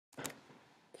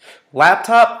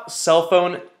Laptop, cell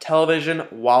phone, television,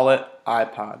 wallet,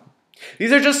 iPod.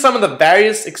 These are just some of the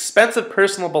various expensive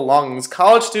personal belongings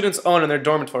college students own in their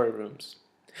dormitory rooms.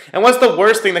 And what's the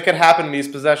worst thing that could happen to these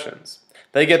possessions?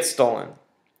 They get stolen.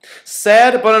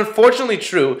 Sad, but unfortunately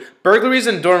true, burglaries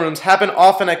in dorm rooms happen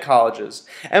often at colleges.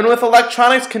 And with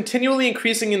electronics continually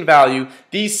increasing in value,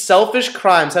 these selfish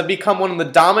crimes have become one of the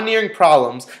domineering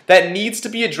problems that needs to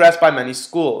be addressed by many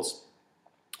schools.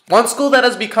 One school that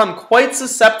has become quite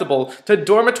susceptible to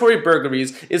dormitory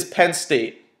burglaries is Penn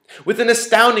State, with an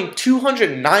astounding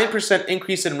 209%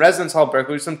 increase in residence hall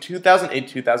burglaries from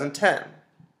 2008-2010.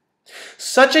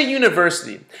 Such a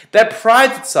university that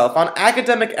prides itself on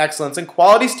academic excellence and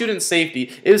quality student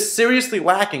safety is seriously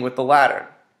lacking with the latter.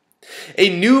 A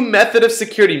new method of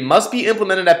security must be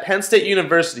implemented at Penn State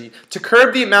University to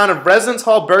curb the amount of residence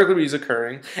hall burglaries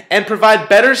occurring and provide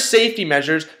better safety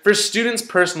measures for students'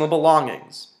 personal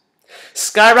belongings.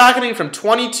 Skyrocketing from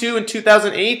 22 in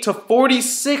 2008 to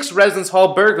 46 residence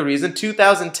hall burglaries in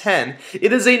 2010,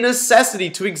 it is a necessity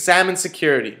to examine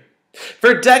security.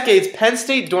 For decades, Penn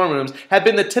State dorm rooms have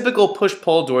been the typical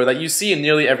push-pull door that you see in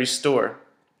nearly every store.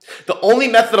 The only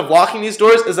method of locking these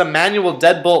doors is a manual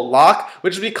deadbolt lock,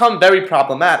 which has become very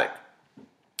problematic.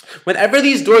 Whenever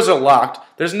these doors are locked,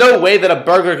 there's no way that a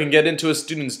burglar can get into a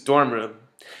student's dorm room.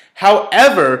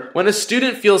 However, when a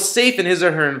student feels safe in his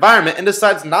or her environment and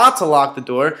decides not to lock the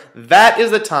door, that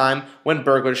is the time when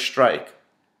burglars strike.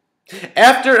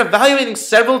 After evaluating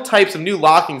several types of new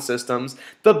locking systems,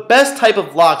 the best type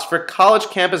of locks for college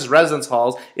campus residence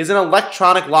halls is an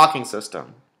electronic locking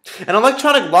system. An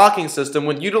electronic locking system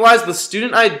would utilize the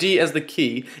student ID as the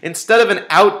key instead of an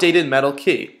outdated metal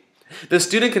key. The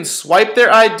student can swipe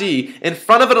their ID in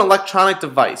front of an electronic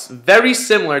device, very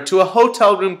similar to a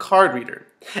hotel room card reader,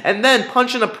 and then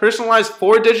punch in a personalized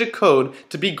 4-digit code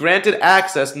to be granted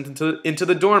access into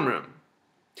the dorm room.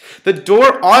 The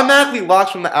door automatically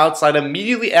locks from the outside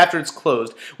immediately after it's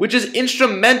closed, which is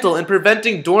instrumental in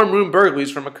preventing dorm room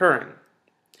burglaries from occurring.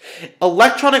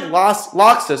 Electronic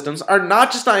lock systems are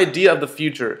not just an idea of the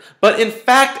future, but in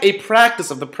fact a practice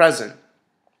of the present.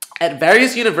 At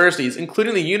various universities,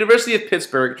 including the University of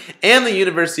Pittsburgh and the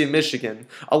University of Michigan,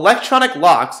 electronic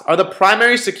locks are the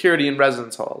primary security in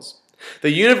residence halls.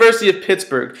 The University of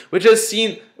Pittsburgh, which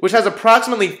has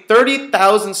approximately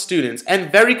 30,000 students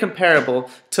and very comparable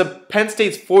to Penn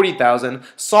State's 40,000,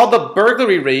 saw the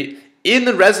burglary rate in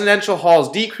the residential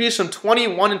halls decrease from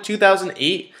 21 in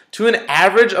 2008 to an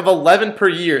average of 11 per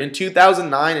year in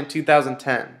 2009 and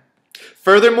 2010.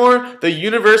 Furthermore, the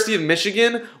University of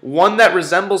Michigan, one that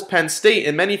resembles Penn State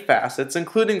in many facets,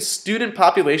 including student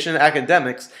population and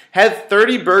academics, had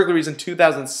 30 burglaries in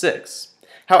 2006.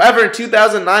 However, in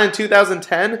 2009 and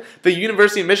 2010, the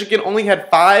University of Michigan only had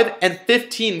 5 and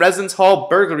 15 residence hall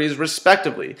burglaries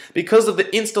respectively because of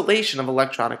the installation of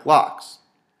electronic locks.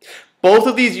 Both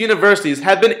of these universities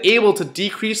have been able to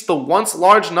decrease the once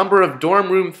large number of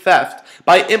dorm room theft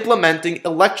by implementing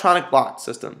electronic lock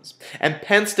systems, and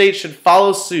Penn State should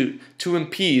follow suit to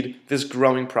impede this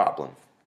growing problem.